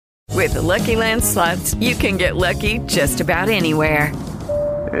With the Lucky Land Slots, you can get lucky just about anywhere.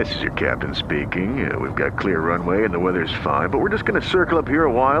 This is your captain speaking. We've got clear runway and the weather's fine, but we're just going to circle up here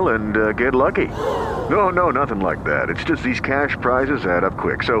a while and get lucky. No, nothing like that. It's just these cash prizes add up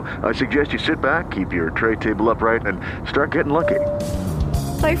quick. So I suggest you sit back, keep your tray table upright, and start getting lucky.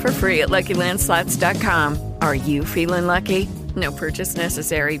 Play for free at LuckyLandSlots.com. Are you feeling lucky? No purchase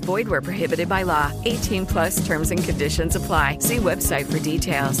necessary. Void where prohibited by law. 18 plus terms and conditions apply. See website for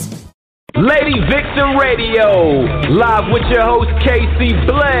details. Lady Vixen Radio, live with your host Casey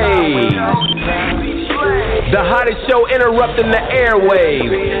Blaze. The hottest show interrupting the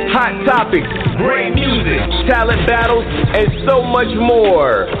airwaves. Hot topics, great music, talent battles, and so much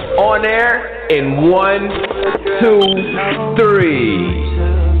more. On air in 1, 2, 3.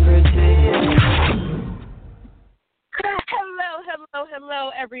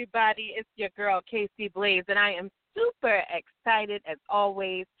 Hello, everybody. It's your girl, Casey Blaze, and I am super excited, as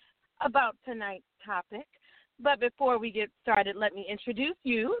always, about tonight's topic. But before we get started, let me introduce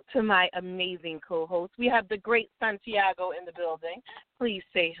you to my amazing co-host. We have the great Santiago in the building. Please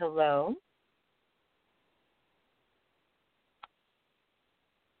say hello.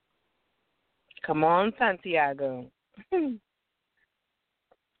 Come on, Santiago.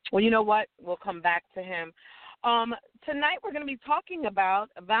 Well, you know what? We'll come back to him. Tonight we're going to be talking about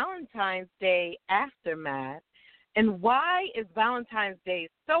Valentine's Day aftermath and why is Valentine's Day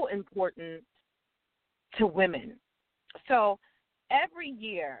so important to women. So every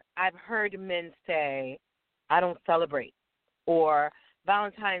year I've heard men say, I don't celebrate, or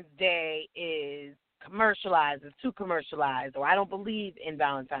Valentine's Day is commercialized, it's too commercialized, or I don't believe in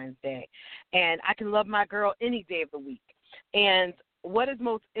Valentine's Day, and I can love my girl any day of the week. And what is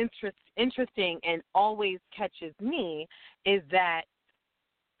most interesting and always catches me is that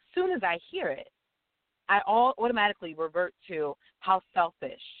as soon as I hear it, I automatically revert to how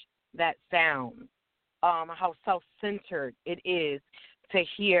selfish that sounds, how self-centered it is to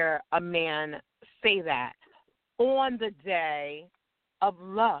hear a man say that on the day of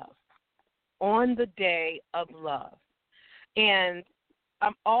love, And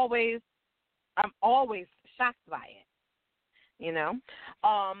I'm always shocked by it. You know,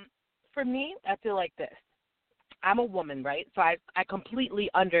 for me, I feel like this. I'm a woman, right? So I completely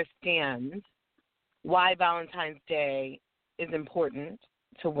understand why Valentine's Day is important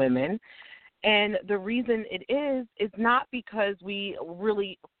to women. And the reason it is not because we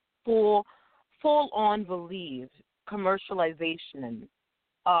really full on believe commercialization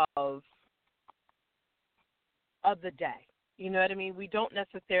of the day. You know what I mean? We don't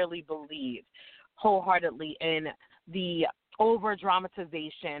necessarily believe wholeheartedly in the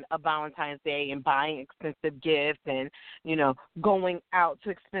over-dramatization of Valentine's Day and buying expensive gifts and, you know, going out to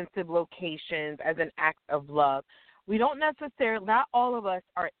expensive locations as an act of love. We don't necessarily, not all of us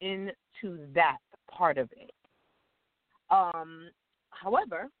are into that part of it.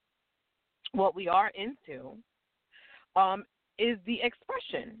 However, what we are into is the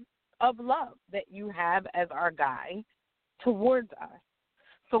expression of love that you have as our guy towards us.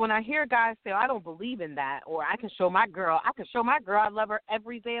 So when I hear guys say, I don't believe in that, or I can show my girl I love her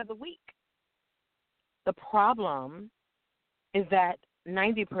every day of the week. The problem is that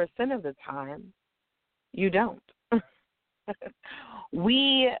 90% of the time, you don't.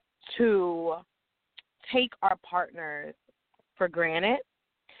 We, to take our partners for granted,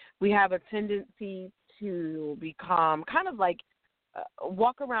 we have a tendency to become kind of like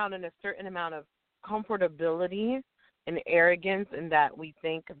walk around in a certain amount of comfortability and arrogance, in that we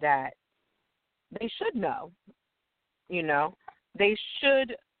think that they should know. You know, they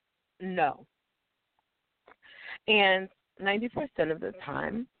should know. And 90% of the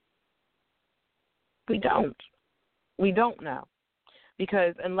time, we don't. We don't know.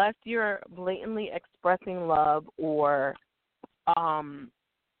 Because unless you're blatantly expressing love, or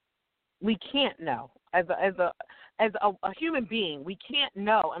we can't know. As a human being, we can't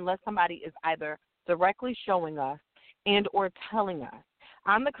know unless somebody is either directly showing us and or telling us.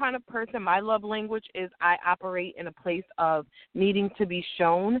 I'm the kind of person, my love language is I operate in a place of needing to be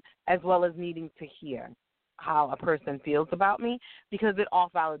shown as well as needing to hear how a person feels about me, because it all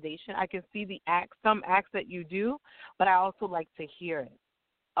validation. I can see some acts that you do, but I also like to hear it.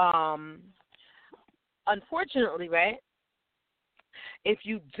 Unfortunately, right, if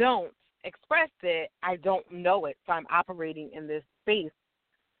you don't express it, I don't know it. So I'm operating in this space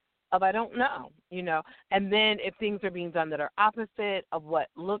of I don't know, you know. And then if things are being done that are opposite of what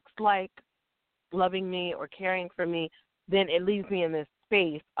looks like loving me or caring for me, then it leaves me in this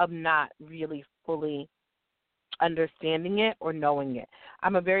space of not really fully understanding it or knowing it.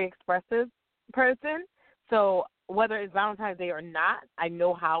 I'm a very expressive person, so whether it's Valentine's Day or not, I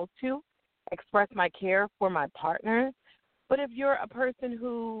know how to express my care for my partner. But if you're a person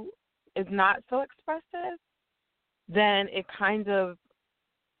who is not so expressive, then it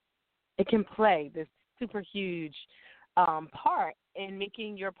can play this super huge part in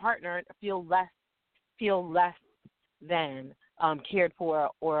making your partner feel less than cared for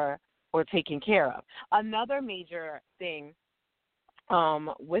or taken care of. Another major thing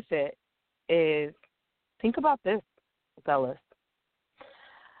with it is, think about this, fellas.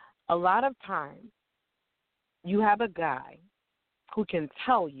 A lot of times you have a guy who can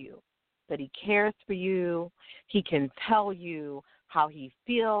tell you that he cares for you. He can tell you how he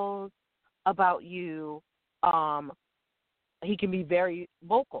feels about you. He can be very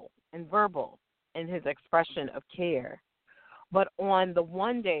vocal and verbal in his expression of care. But on the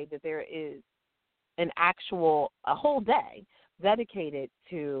one day that there is a whole day dedicated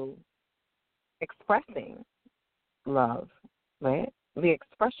to expressing love, right? The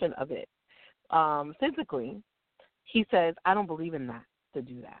expression of it physically, he says, I don't believe in that, to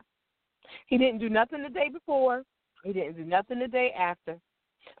do that. He didn't do nothing the day before. He didn't do nothing the day after.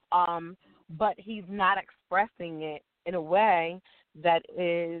 But he's not expressing it in a way that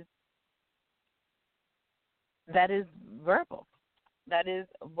is verbal, that is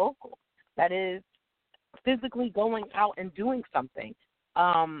vocal, that is physically going out and doing something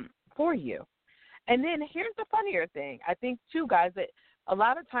for you. And then here's the funnier thing. I think, too, guys, that a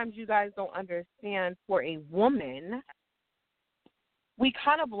lot of times you guys don't understand, for a woman, we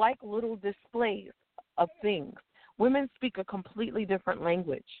kind of like little displays of things. Women speak a completely different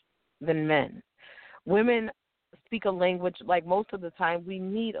language than men. Women speak a language, like most of the time, we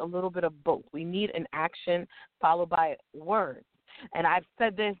need a little bit of both. We need an action followed by words. And I've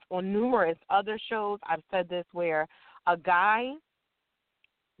said this on numerous other shows. I've said this where a guy,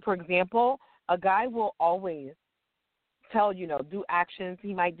 for example, a guy will always tell, do actions.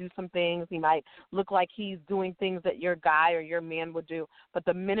 He might do some things. He might look like he's doing things that your guy or your man would do. But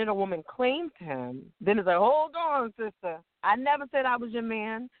the minute a woman claims him, then it's like, hold on, sister. I never said I was your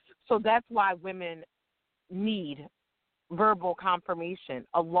man. So that's why women need verbal confirmation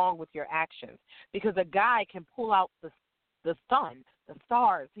along with your actions, because a guy can pull out the sun, the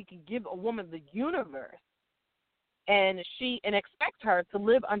stars. He can give a woman the universe, and expect her to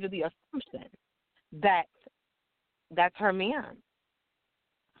live under the assumption that that's her man.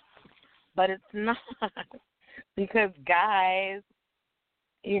 But it's not, because guys,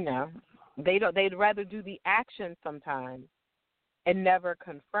 they'd rather do the action sometimes and never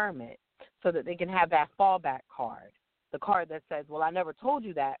confirm it, so that they can have that fallback card, the card that says, well, I never told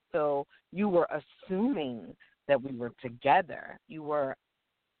you that, so you were assuming that we were together. You were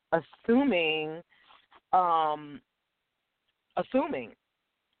assuming.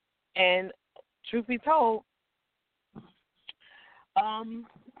 And truth be told,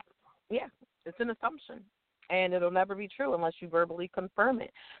 it's an assumption, and it'll never be true unless you verbally confirm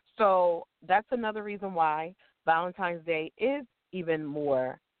it. So that's another reason why Valentine's Day is even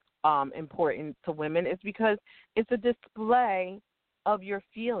more important to women, is because it's a display of your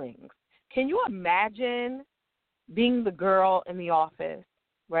feelings. Can you imagine being the girl in the office,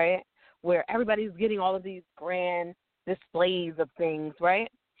 right, where everybody's getting all of these grand displays of things, right,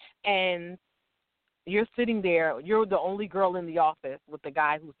 and you're sitting there, you're the only girl in the office with the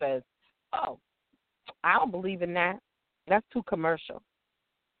guy who says, oh, I don't believe in that. That's too commercial.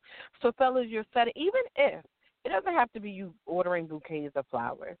 So, fellas, you're setting, even if it doesn't have to be you ordering bouquets of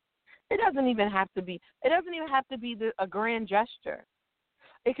flowers. It doesn't even have to be a grand gesture.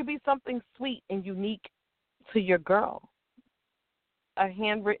 It could be something sweet and unique to your girl. A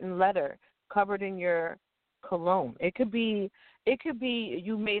handwritten letter covered in your cologne. It could be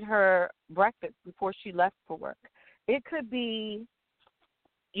you made her breakfast before she left for work. It could be,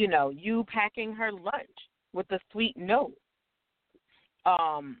 you packing her lunch with a sweet note.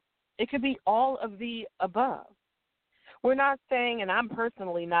 It could be all of the above. We're not saying, and I'm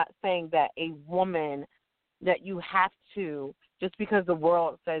personally not saying that a woman, that you have to, just because the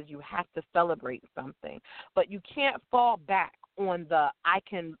world says you have to celebrate something. But you can't fall back on I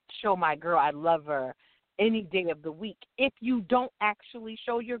can show my girl I love her any day of the week if you don't actually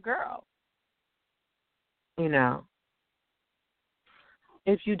show your girl.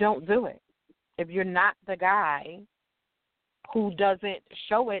 If you don't do it. If you're not the guy who doesn't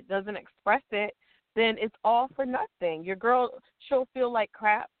show it, doesn't express it, then it's all for nothing. Your girl, she'll feel like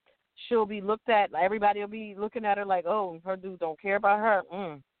crap. She'll be looked at, everybody will be looking at her like, oh, her dude don't care about her.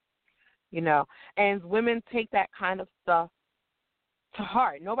 And women take that kind of stuff to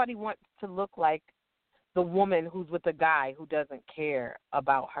heart. Nobody wants to look like the woman who's with a guy who doesn't care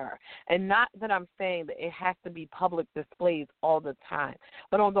about her. And not that I'm saying that it has to be public displays all the time,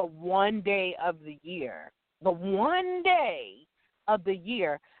 but on the one day of the year,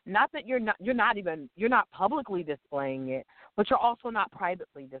 not that you're not publicly displaying it, but you're also not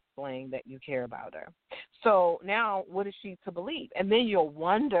privately displaying that you care about her. So now what is she to believe? And then you'll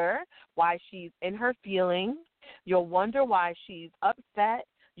wonder why she's in her feelings. You'll wonder why she's upset.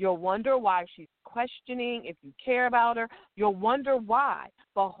 You'll wonder why she's questioning if you care about her. You'll wonder why.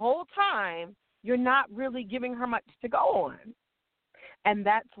 The whole time, you're not really giving her much to go on. And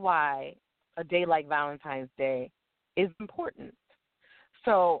that's why a day like Valentine's Day is important.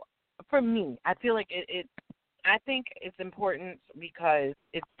 So for me, I feel like I think it's important because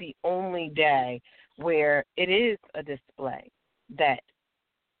it's the only day where it is a display that,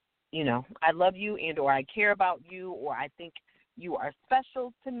 you know, I love you and or I care about you or I think you are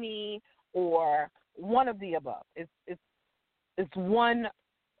special to me or one of the above. It's one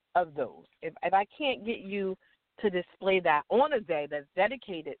of those. If I can't get you to display that on a day that's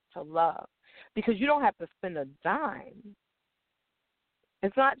dedicated to love, because you don't have to spend a dime.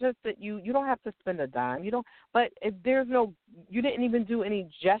 It's not just that you don't have to spend a dime. But if you didn't even do any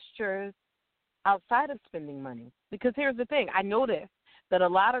gestures outside of spending money. Because here's the thing, I notice that a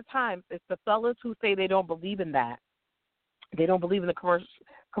lot of times it's the fellas who say they don't believe in that. They don't believe in the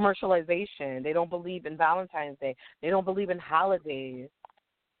commercialization. They don't believe in Valentine's Day. They don't believe in holidays.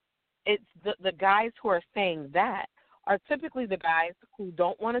 It's the guys who are saying that are typically the guys who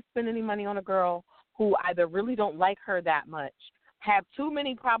don't want to spend any money on a girl, who either really don't like her that much, have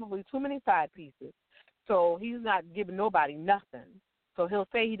probably too many side pieces. So he's not giving nobody nothing. So he'll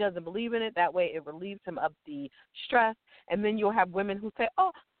say he doesn't believe in it. That way it relieves him of the stress. And then you'll have women who say,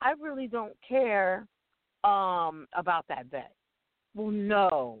 oh, I really don't care about that day. Well,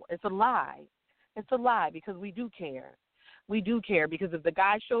 no, it's a lie. It's a lie because we do care. We do care because if the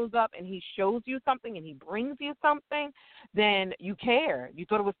guy shows up and he shows you something and he brings you something, then you care. You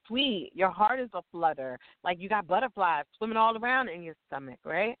thought it was sweet. Your heart is aflutter. Like you got butterflies swimming all around in your stomach,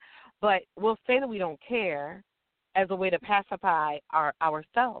 right? But we'll say that we don't care as a way to pacify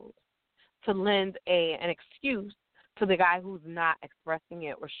ourselves, to lend an excuse to the guy who's not expressing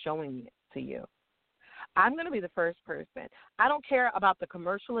it or showing it to you. I'm going to be the first person. I don't care about the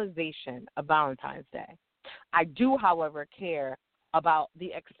commercialization of Valentine's Day. I do, however, care about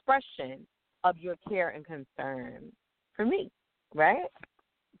the expression of your care and concern for me, right?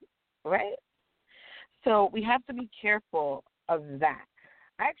 Right? So we have to be careful of that.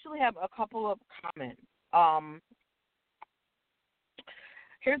 I actually have a couple of comments.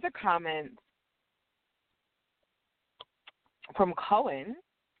 Here's a comment from Cohen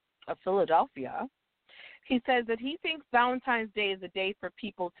of Philadelphia. He says that he thinks Valentine's Day is a day for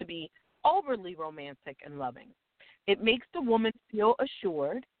people to be overly romantic and loving. It makes the woman feel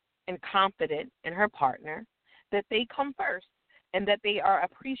assured and confident in her partner that they come first and that they are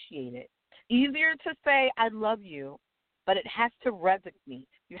appreciated. Easier to say, I love you, but it has to resonate.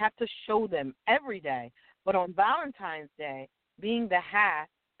 You have to show them every day. But on Valentine's Day, being the half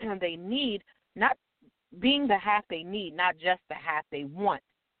they need, not being the half they need, not just the half they want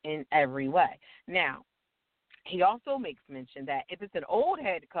in every way. Now, he also makes mention that if it's an old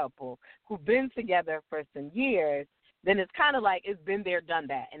head couple who've been together for some years, then it's kind of like it's been there, done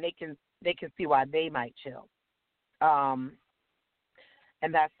that, and they can see why they might chill. And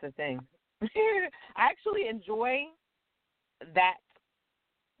that's the thing. I actually enjoy that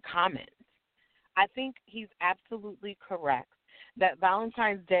comment. I think he's absolutely correct that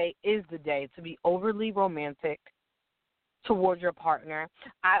Valentine's Day is the day to be overly romantic toward your partner.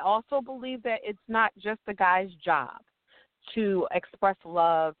 I also believe that it's not just the guy's job to express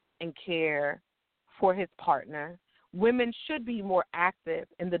love and care for his partner. Women should be more active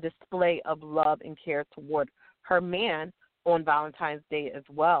in the display of love and care toward her man on Valentine's Day as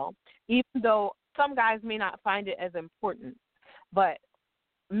well, even though some guys may not find it as important. But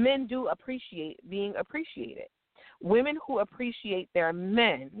men do appreciate being appreciated. Women who appreciate their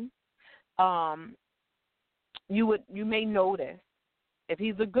men, you may notice, if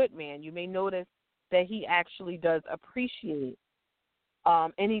he's a good man, you may notice that he actually does appreciate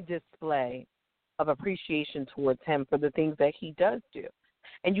any display of appreciation towards him for the things that he does do.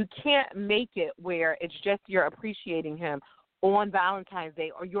 And you can't make it where it's just you're appreciating him on Valentine's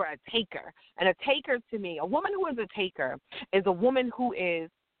Day or you're a taker. And a taker to me, a woman who is a taker is a woman who is,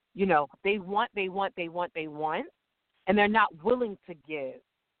 they want, and they're not willing to give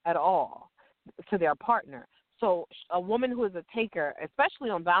at all to their partner. So a woman who is a taker, especially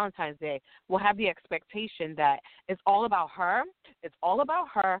on Valentine's Day, will have the expectation that it's all about her. It's all about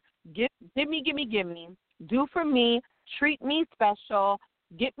her. Give me. Do for me. Treat me special.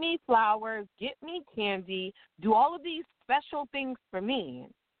 Get me flowers. Get me candy. Do all of these special things for me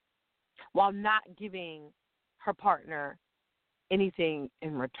while not giving her partner anything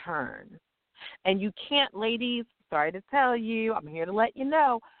in return. And you can't, ladies, sorry to tell you, I'm here to let you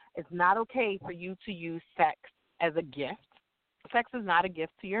know, it's not okay for you to use sex as a gift. Sex is not a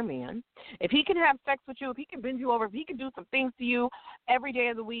gift to your man. If he can have sex with you, if he can bend you over, if he can do some things to you every day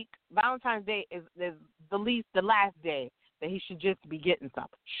of the week, Valentine's Day is the last day that he should just be getting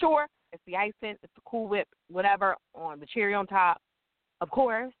something. Sure, it's the icing, it's the Cool Whip, whatever, on the cherry on top, of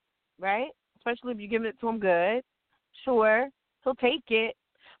course, right? Especially if you're giving it to him good. Sure, he'll take it,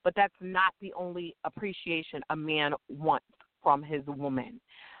 but that's not the only appreciation a man wants from his woman.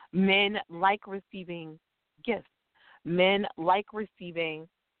 Men like receiving gifts. Men like receiving,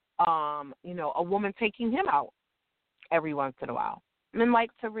 a woman taking him out every once in a while. Men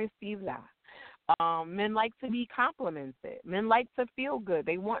like to receive that. Men like to be complimented. Men like to feel good.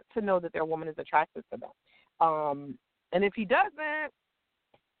 They want to know that their woman is attracted to them. And if he doesn't,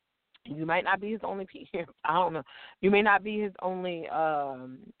 you might not be his only I don't know. You may not be his only,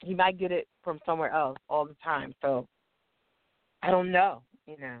 he might get it from somewhere else all the time. So I don't know,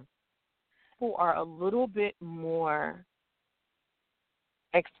 People are a little bit more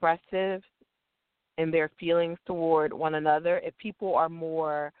expressive in their feelings toward one another. If people are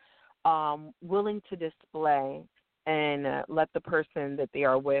more willing to display and let the person that they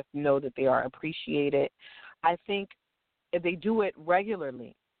are with know that they are appreciated, I think if they do it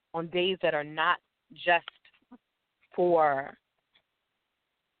regularly on days that are not just for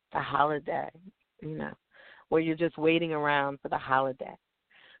the holiday, where you're just waiting around for the holiday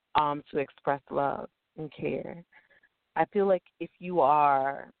to express love and care. I feel like if you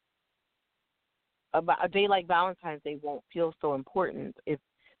are, a day like Valentine's Day won't feel so important if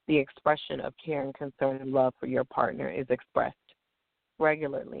the expression of care and concern and love for your partner is expressed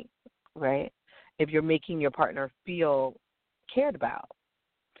regularly, right? If you're making your partner feel cared about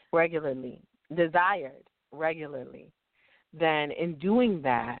regularly, desired regularly, then in doing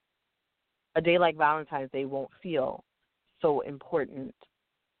that, a day like Valentine's Day won't feel so important.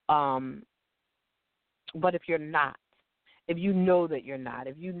 But if you're not, if you know that you're not,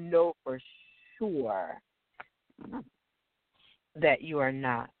 if you know for sure that you are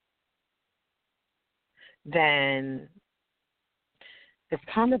not, then it's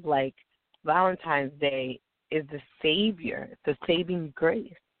kind of like Valentine's Day is the savior, the saving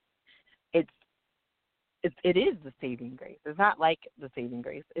grace. It is the saving grace. It's not like the saving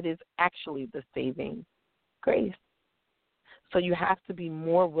grace. It is actually the saving grace. So you have to be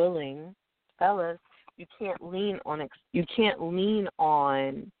more willing, fellas. You can't lean on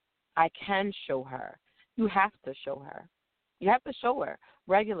I can show her. You have to show her. You have to show her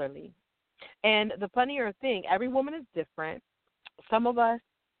regularly. And the funnier thing, every woman is different. Some of us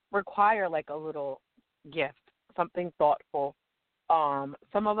require like a little gift, something thoughtful.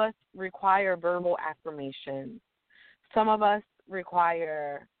 Some of us require verbal affirmation. Some of us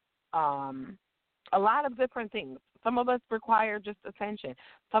require a lot of different things. Some of us require just attention.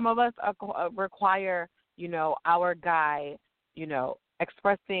 Some of us require, our guy,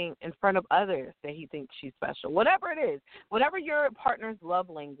 expressing in front of others that he thinks she's special. Whatever it is, whatever your partner's love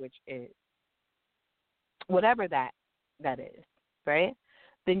language is, whatever that is, right?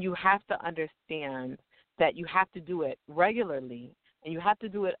 Then you have to understand that you have to do it regularly and you have to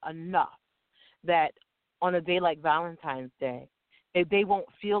do it enough that on a day like Valentine's Day, they won't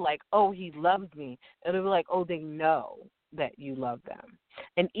feel like, oh, he loves me. It'll be like, oh, they know that you love them.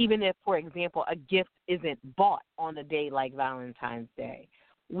 And even if, for example, a gift isn't bought on a day like Valentine's Day,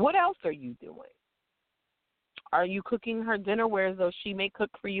 what else are you doing? Are you cooking her dinner, whereas though she may cook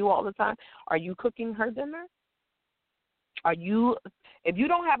for you all the time? Are you cooking her dinner? If you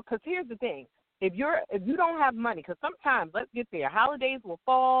don't have, because here's the thing, if you don't have money, because sometimes, let's get there, holidays will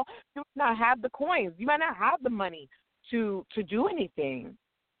fall, you might not have the coins, you might not have the money to do anything,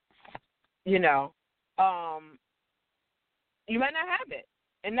 you might not have it,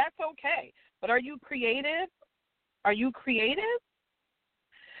 and that's okay. But are you creative?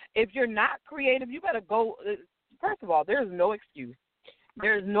 If you're not creative, you better go. First of all, there's no excuse.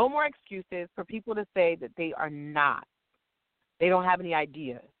 There's no more excuses for people to say that they don't have any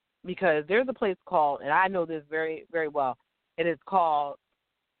ideas, because there's a place called, and I know this very, very well, it's called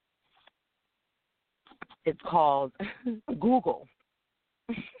Google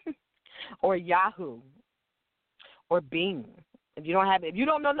or Yahoo or Bing. If you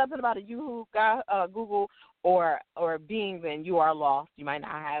don't know nothing about a Google or being, then you are lost. You might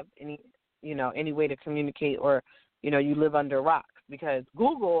not have any way to communicate, or you live under rocks, because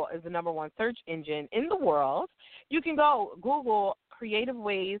Google is the number one search engine in the world. You can go Google creative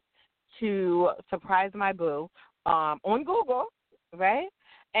ways to surprise my boo on Google, right?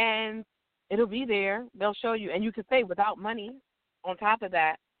 And it'll be there. They'll show you, and you can say without money on top of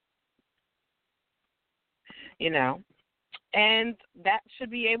that, and that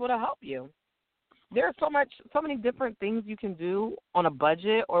should be able to help you. There are so many different things you can do on a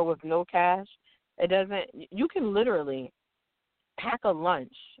budget or with no cash. You can literally pack a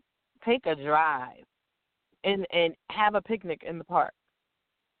lunch, take a drive, and have a picnic in the park.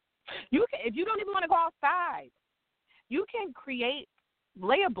 You can, if you don't even want to go outside, you can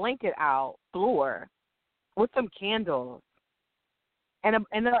lay a blanket out floor with some candles and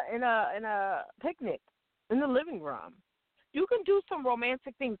a picnic in the living room. You can do some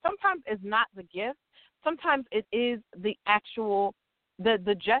romantic things. Sometimes it's not the gift. Sometimes it is the actual,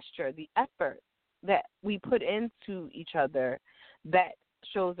 the gesture, the effort that we put into each other that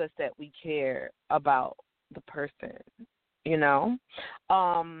shows us that we care about the person,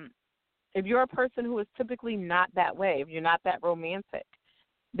 If you're a person who is typically not that way, if you're not that romantic,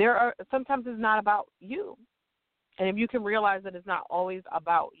 sometimes it's not about you. And if you can realize that it's not always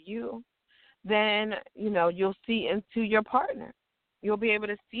about you, then, you'll see into your partner. You'll be able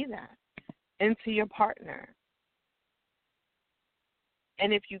to see that into your partner.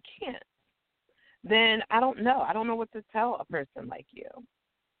 And if you can't, then I don't know. I don't know what to tell a person like you.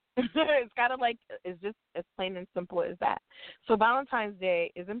 It's just as plain and simple as that. So Valentine's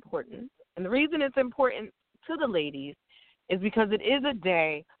Day is important. And the reason it's important to the ladies is because it is a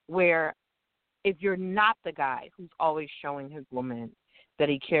day where if you're not the guy who's always showing his woman that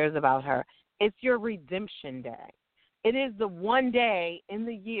he cares about her, it's your redemption day. It is the one day in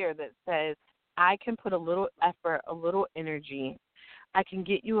the year that says, I can put a little effort, a little energy. I can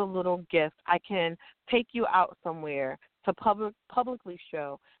get you a little gift. I can take you out somewhere to publicly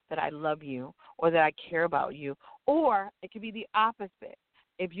show that I love you or that I care about you. Or it could be the opposite.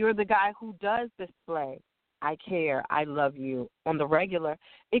 If you're the guy who does display, I care, I love you on the regular,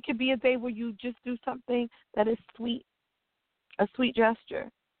 it could be a day where you just do something that is sweet, a sweet gesture.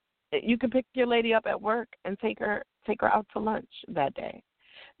 You can pick your lady up at work and take her out to lunch that day.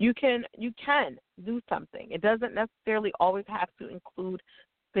 You can do something. It doesn't necessarily always have to include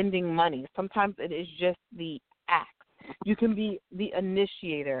spending money. Sometimes it is just the act. You can be the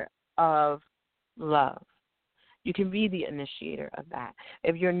initiator of love. You can be the initiator of that.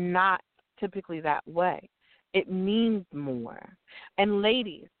 If you're not typically that way, it means more. And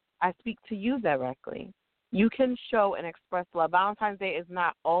ladies, I speak to you directly. You can show and express love. Valentine's Day is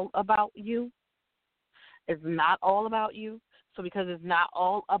not all about you. It's not all about you. So because it's not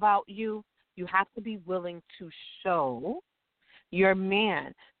all about you, you have to be willing to show your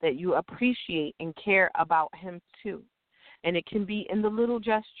man that you appreciate and care about him too. And it can be in the little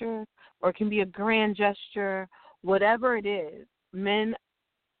gestures or it can be a grand gesture. Whatever it is, men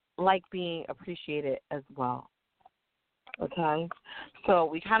like being appreciated as well. Okay? So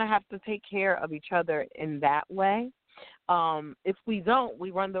we kind of have to take care of each other in that way. If we don't,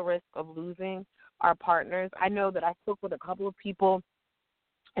 we run the risk of losing our partners. I know that I spoke with a couple of people,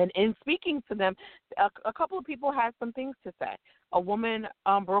 and in speaking to them, a couple of people had some things to say. A woman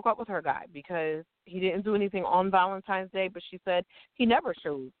broke up with her guy because he didn't do anything on Valentine's Day, but she said he never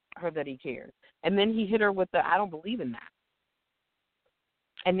showed her that he cared. And then he hit her with the, I don't believe in that.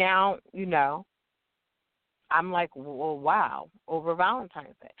 And now, I'm like, well, wow, over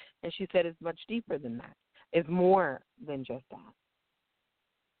Valentine's Day. And she said it's much deeper than that. It's more than just that.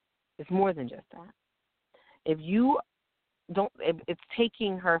 It's more than just that. If it's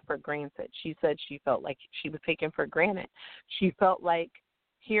taking her for granted. She said she felt like she was taken for granted. She felt like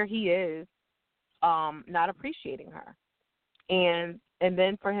here he is not appreciating her. And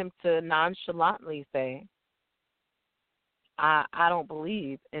then for him to nonchalantly say, I don't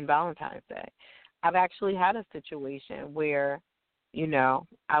believe in Valentine's Day. I've actually had a situation where,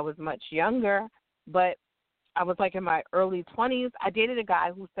 I was much younger, but I was like in my early 20s. I dated a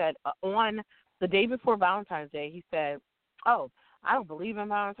guy who said on the day before Valentine's Day, he said, oh, I don't believe in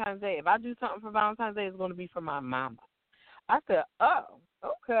Valentine's Day. If I do something for Valentine's Day, it's going to be for my mama. I said, oh,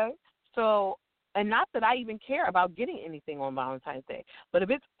 okay. So, and not that I even care about getting anything on Valentine's Day, but if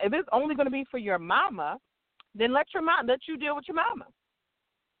it's only going to be for your mama, then let you deal with your mama.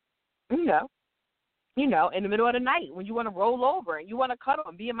 In the middle of the night when you want to roll over and you want to cuddle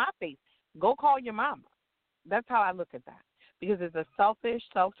and be in my face, go call your mama. That's how I look at that, because it's a selfish,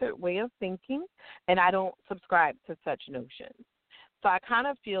 self-centered way of thinking, and I don't subscribe to such notions. So I kind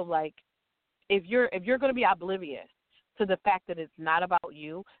of feel like if you're going to be oblivious to the fact that it's not about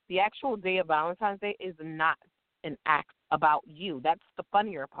you, the actual day of Valentine's Day is not an act about you. That's the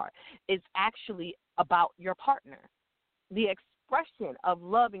funnier part. It's actually about your partner, the expression of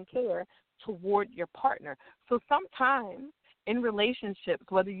love and care toward your partner. So sometimes in relationships,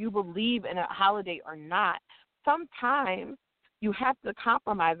 whether you believe in a holiday or not, sometimes you have to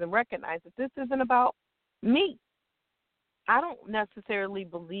compromise and recognize that this isn't about me. I don't necessarily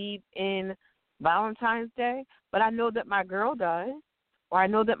believe in Valentine's Day, but I know that my girl does, or I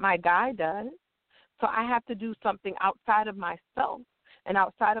know that my guy does. So I have to do something outside of myself and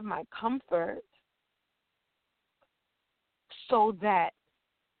outside of my comfort so that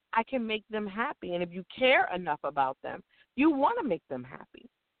I can make them happy. And if you care enough about them, you want to make them happy.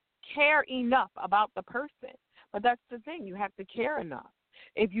 Care enough about the person. But that's the thing. You have to care enough.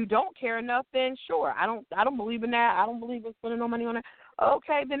 If you don't care enough, then sure, I don't believe in that. I don't believe in spending no money on it.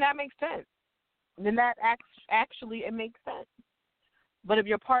 Okay, then that makes sense. Then that actually it makes sense. But if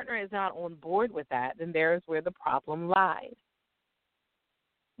your partner is not on board with that, then there's where the problem lies.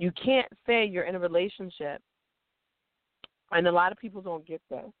 You can't say you're in a relationship, and a lot of people don't get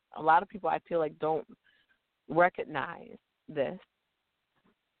this. A lot of people, I feel like, don't recognize this,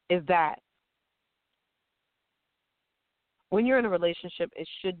 is that when you're in a relationship, it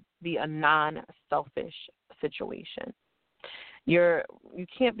should be a non-selfish situation. You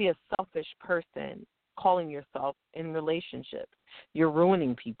can't be a selfish person calling yourself in relationships. You're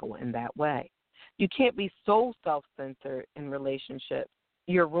ruining people in that way. You can't be so self-centered in relationships.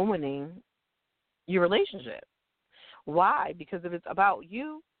 You're ruining your relationship. Why? Because if it's about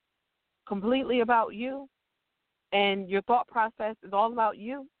you, completely about you, and your thought process is all about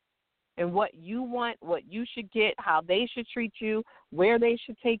you and what you want, what you should get, how they should treat you, where they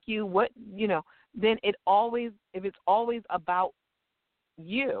should take you, then if it's always about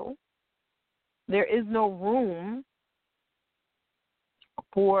you, there is no room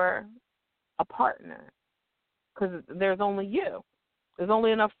for a partner because there's only you. There's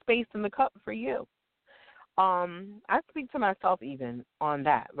only enough space in the cup for you. I speak to myself even on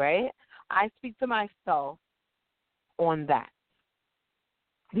that, right? I speak to myself on that.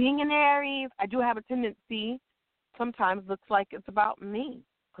 Being an Aries, I do have a tendency, sometimes looks like it's about me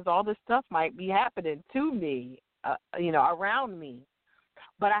because all this stuff might be happening to me, around me.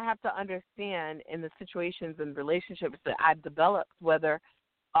 But I have to understand in the situations and relationships that I've developed, whether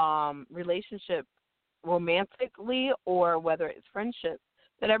relationships romantically or whether it's friendships,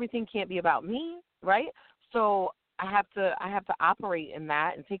 that everything can't be about me, right? So I have to operate in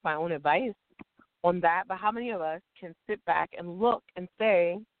that and take my own advice on that. But how many of us can sit back and look and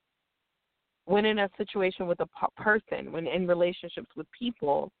say, when in a situation with a person, when in relationships with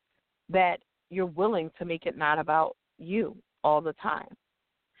people, that you're willing to make it not about you all the time?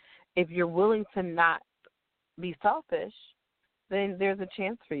 If you're willing to not be selfish, then there's a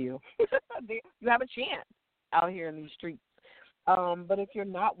chance for you. You have a chance out here in these streets. But if you're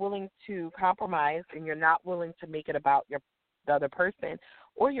not willing to compromise and you're not willing to make it about the other person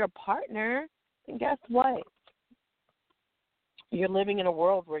or your partner, then guess what? You're living in a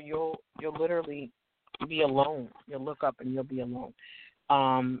world where you'll literally be alone. You'll look up and you'll be alone.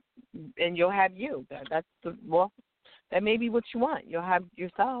 And you'll have you. That may be what you want. You'll have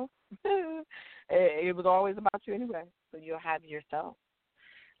yourself. It was always about you anyway, so you'll have yourself.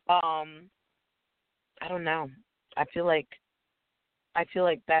 I don't know. I feel like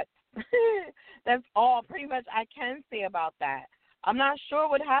that's that's all pretty much I can say about that. I'm not sure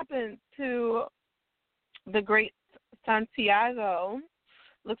what happened to the great Santiago.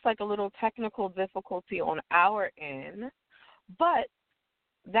 Looks like a little technical difficulty on our end. But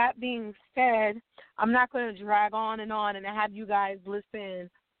that being said, I'm not going to drag on and have you guys listen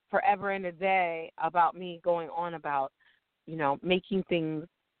forever and a day about me going on about, making things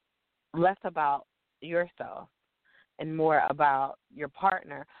less about yourself and more about your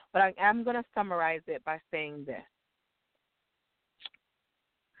partner. But I'm going to summarize it by saying this.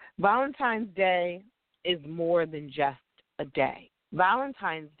 Valentine's Day is more than just a day.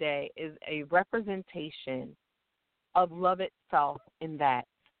 Valentine's Day is a representation of love itself in that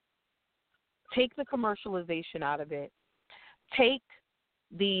take the commercialization out of it. Take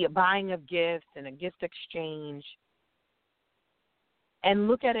the buying of gifts and a gift exchange and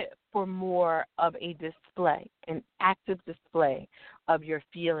look at it for more of a display, an active display of your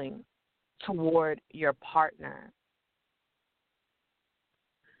feelings toward your partner.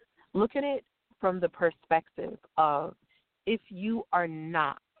 Look at it from the perspective of if you are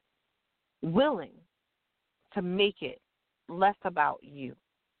not willing to make it less about you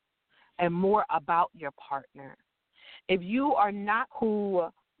and more about your partner, if you are not who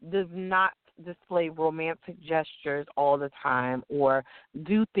does not display romantic gestures all the time or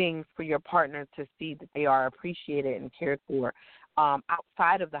do things for your partner to see that they are appreciated and cared for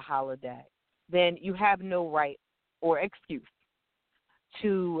outside of the holiday, then you have no right or excuse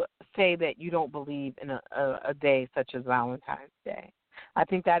to say that you don't believe in a day such as Valentine's Day. I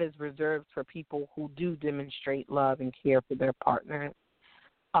think that is reserved for people who do demonstrate love and care for their partners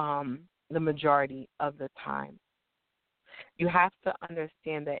the majority of the time. You have to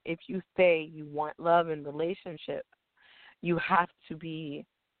understand that if you say you want love and relationship, you have to be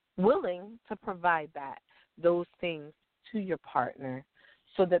willing to provide those things to your partner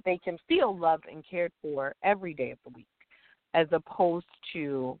so that they can feel loved and cared for every day of the week as opposed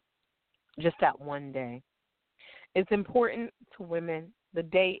to just that one day. It's important to women. The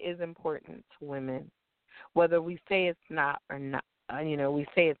day is important to women, whether we say it's not or not. We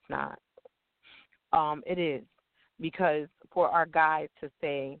say it's not. It is, because for our guy to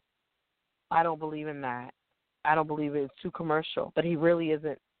say, I don't believe in that, I don't believe it's too commercial, but he really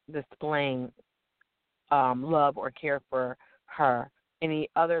isn't displaying love or care for her any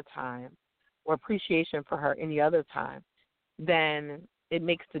other time or appreciation for her any other time, then it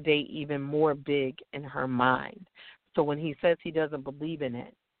makes the day even more big in her mind. So when he says he doesn't believe in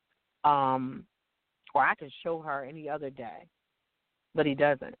it, or I can show her any other day, but he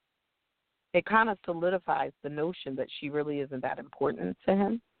doesn't, it kind of solidifies the notion that she really isn't that important to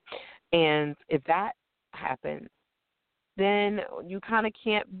him. And if that happens, then you kind of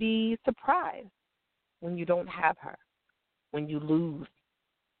can't be surprised when you don't have her, when you lose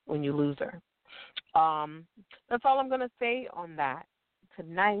her. That's all I'm going to say on that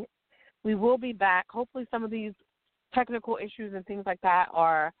tonight. We will be back. Hopefully some of these technical issues and things like that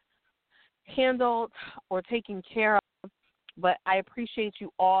are handled or taken care of. But I appreciate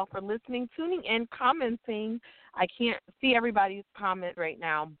you all for listening, tuning in, commenting. I can't see everybody's comment right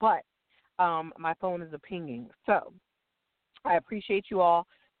now, but my phone is pinging. So I appreciate you all.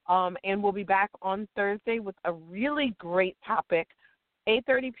 And we'll be back on Thursday with a really great topic,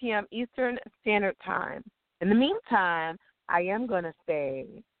 8:30 p.m. Eastern Standard Time. In the meantime, I am going to say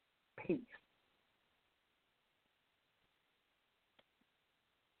peace.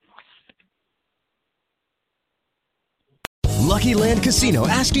 Lucky Land Casino,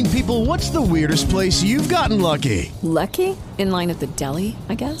 asking people, what's the weirdest place you've gotten lucky? Lucky? In line at the deli,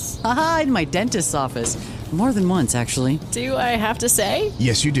 I guess? Aha, in my dentist's office. More than once, actually. Do I have to say?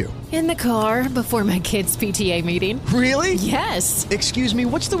 Yes, you do. In the car before my kids' PTA meeting. Really? Yes. Excuse me,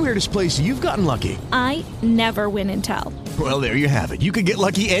 what's the weirdest place you've gotten lucky? I never win and tell. Well, there you have it. You can get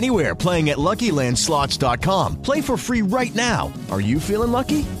lucky anywhere, playing at LuckyLandSlots.com. Play for free right now. Are you feeling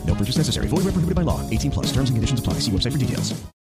lucky? No purchase necessary. Void where prohibited by law. 18+. Terms and conditions apply. See website for details.